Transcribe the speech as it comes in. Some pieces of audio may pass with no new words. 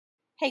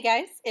Hey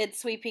guys,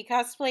 it's Sweet Pea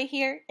Cosplay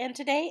here, and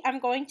today I'm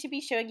going to be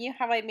showing you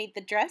how I made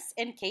the dress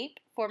and cape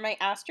for my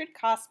Astrid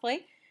cosplay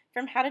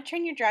from How to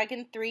Train Your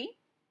Dragon 3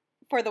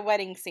 for the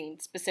wedding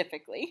scene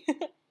specifically.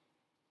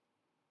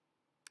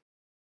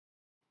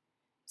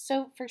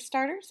 So for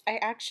starters, I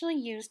actually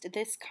used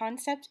this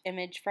concept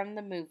image from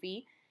the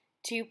movie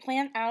to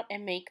plan out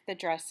and make the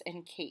dress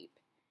and cape.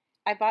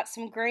 I bought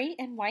some gray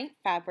and white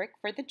fabric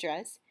for the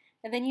dress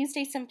and then used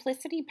a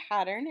simplicity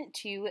pattern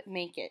to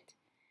make it.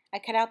 I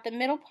cut out the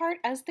middle part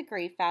as the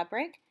gray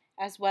fabric,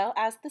 as well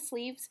as the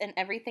sleeves, and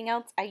everything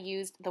else I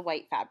used the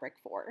white fabric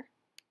for.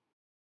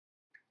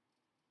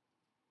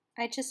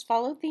 I just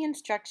followed the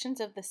instructions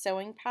of the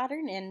sewing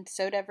pattern and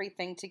sewed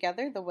everything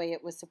together the way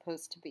it was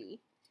supposed to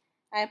be.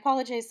 I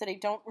apologize that I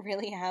don't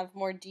really have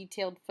more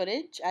detailed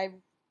footage. I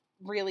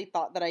really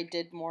thought that I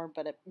did more,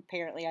 but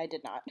apparently I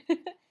did not.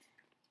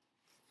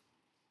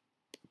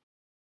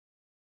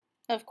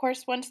 Of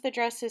course, once the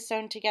dress is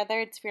sewn together,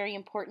 it's very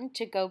important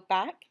to go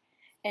back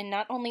and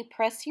not only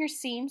press your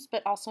seams,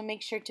 but also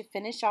make sure to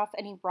finish off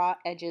any raw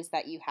edges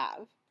that you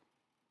have.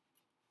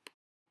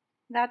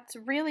 That's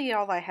really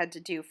all I had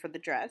to do for the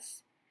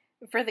dress.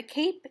 For the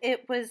cape,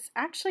 it was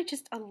actually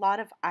just a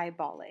lot of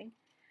eyeballing.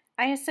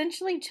 I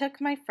essentially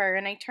took my fur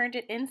and I turned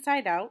it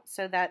inside out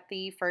so that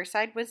the fur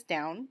side was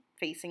down,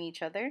 facing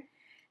each other,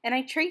 and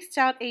I traced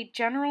out a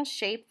general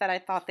shape that I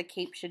thought the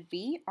cape should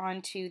be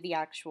onto the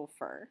actual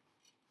fur.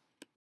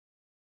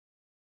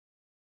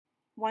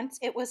 Once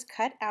it was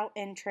cut out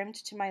and trimmed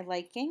to my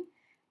liking,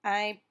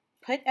 I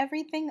put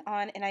everything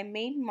on and I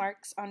made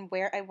marks on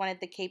where I wanted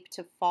the cape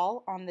to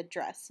fall on the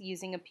dress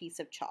using a piece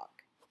of chalk.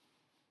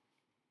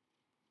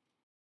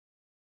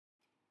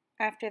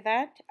 After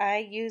that, I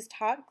used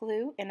hot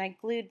glue and I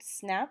glued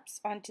snaps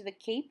onto the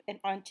cape and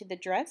onto the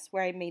dress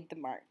where I made the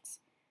marks.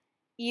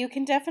 You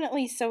can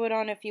definitely sew it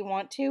on if you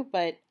want to,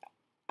 but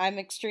I'm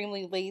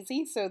extremely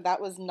lazy, so that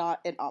was not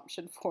an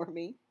option for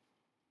me.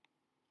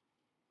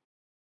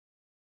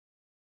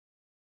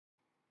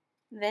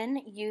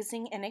 Then,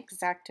 using an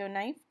X-Acto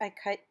knife, I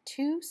cut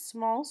 2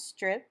 small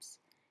strips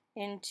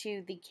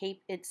into the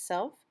cape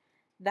itself.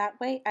 That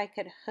way I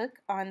could hook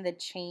on the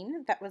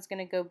chain that was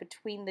going to go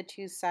between the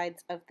 2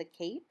 sides of the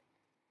cape.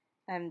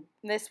 And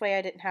this way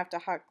I didn't have to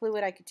hot glue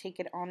it, I could take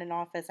it on and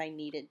off as I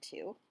needed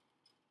to.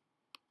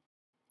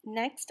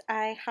 Next,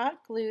 I hot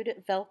glued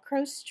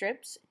Velcro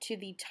strips to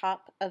the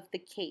top of the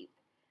cape.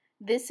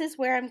 This is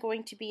where I'm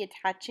going to be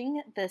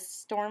attaching the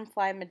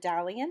Stormfly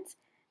medallions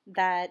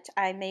that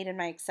I made in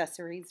my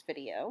accessories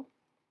video.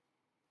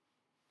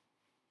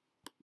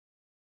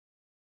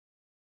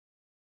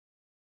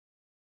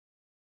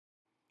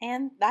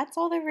 And that's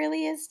all there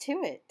really is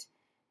to it.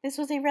 This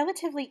was a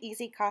relatively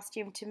easy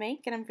costume to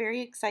make, and I'm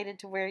very excited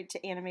to wear it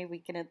to Anime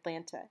Week in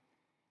Atlanta.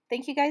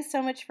 Thank you guys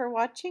so much for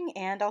watching,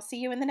 and I'll see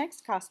you in the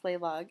next cosplay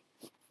log.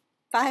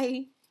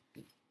 Bye!